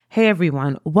Hey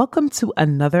everyone, welcome to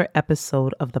another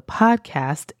episode of the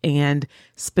podcast and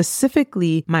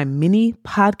specifically my mini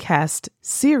podcast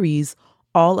series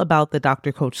all about the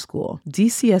Dr. Coach School.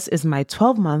 DCS is my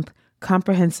 12-month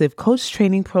comprehensive coach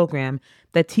training program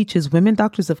that teaches women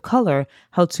doctors of color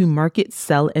how to market,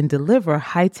 sell, and deliver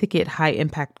high-ticket,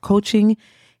 high-impact coaching,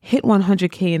 hit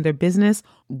 100K in their business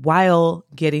while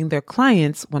getting their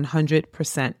clients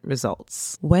 100%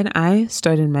 results. When I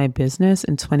started my business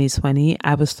in 2020,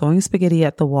 I was throwing spaghetti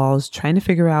at the walls, trying to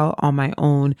figure out on my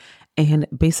own and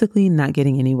basically not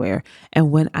getting anywhere.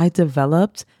 And when I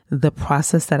developed the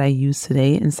process that I use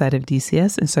today inside of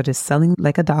DCS and started selling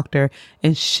like a doctor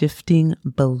and shifting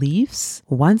beliefs,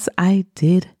 once I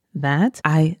did that,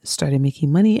 I started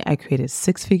making money. I created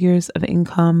 6 figures of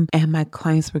income and my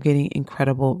clients were getting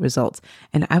incredible results.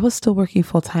 And I was still working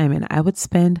full time and I would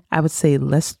spend, I would say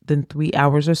less than 3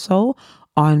 hours or so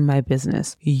on my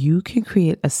business. You can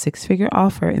create a 6-figure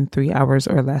offer in 3 hours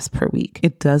or less per week.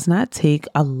 It does not take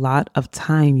a lot of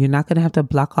time. You're not going to have to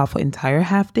block off entire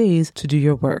half days to do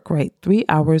your work, right? 3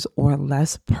 hours or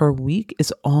less per week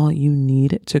is all you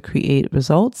need to create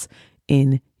results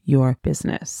in your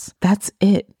business. That's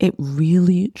it. It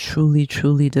really, truly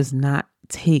does not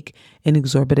take an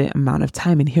exorbitant amount of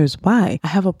time. And here's why. I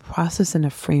have a process and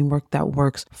a framework that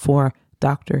works for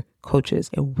doctor coaches.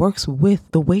 It works with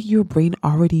the way your brain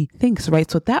already thinks, right?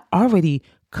 So that already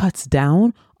cuts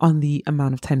down on the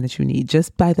amount of time that you need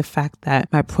just by the fact that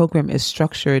my program is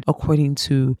structured according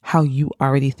to how you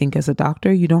already think as a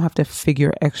doctor. You don't have to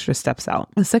figure extra steps out.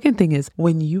 The second thing is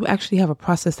when you actually have a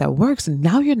process that works,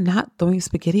 now you're not throwing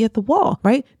spaghetti at the wall,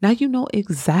 right? Now you know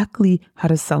exactly how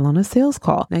to sell on a sales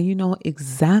call. Now you know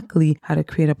exactly how to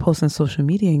create a post on social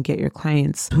media and get your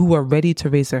clients who are ready to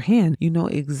raise their hand. You know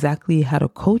exactly how to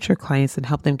coach your clients and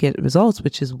help them get results,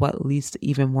 which is what leads to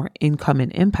even more income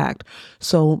and impact.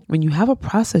 So when you have a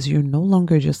process, you're no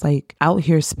longer just like out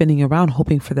here spinning around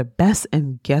hoping for the best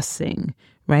and guessing,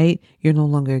 right? You're no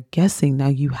longer guessing. Now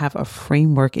you have a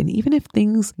framework. And even if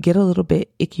things get a little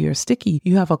bit icky or sticky,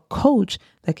 you have a coach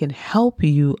that can help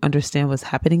you understand what's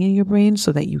happening in your brain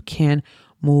so that you can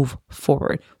move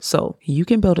forward. So you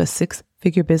can build a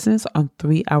 6-figure business on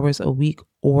 3 hours a week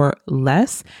or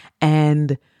less.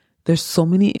 And there's so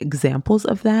many examples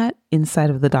of that inside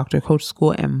of the Dr. Coach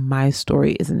School, and my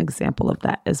story is an example of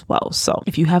that as well. So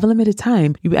if you have a limited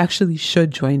time, you actually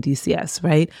should join DCS,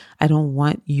 right? I don't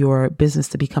want your business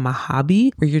to become a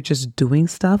hobby where you're just doing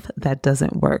stuff that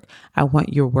doesn't work. I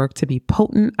want your work to be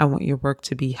potent. I want your work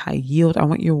to be high yield. I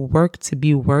want your work to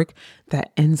be work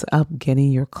that ends up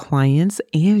getting your clients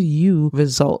and you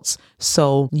results.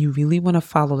 So you really want to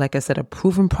follow, like I said, a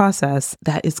proven process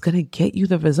that is going to get you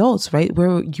the results, right?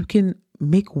 Where you can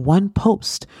make one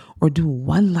post or do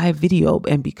one live video.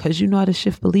 And because you know how to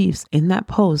shift beliefs in that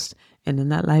post and in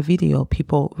that live video,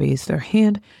 people raise their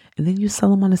hand and then you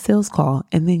sell them on a sales call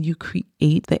and then you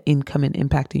create the income and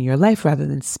impact in your life rather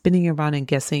than spinning around and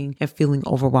guessing and feeling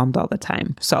overwhelmed all the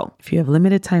time. So if you have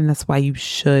limited time, that's why you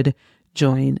should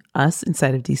join us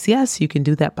inside of DCS. You can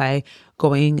do that by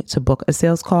going to book a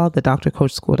sales call,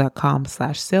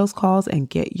 thedrcoachschool.com/sales calls, and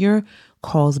get your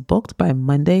calls booked by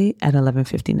Monday at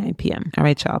 11:59 p.m. All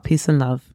right, y'all. Peace and love.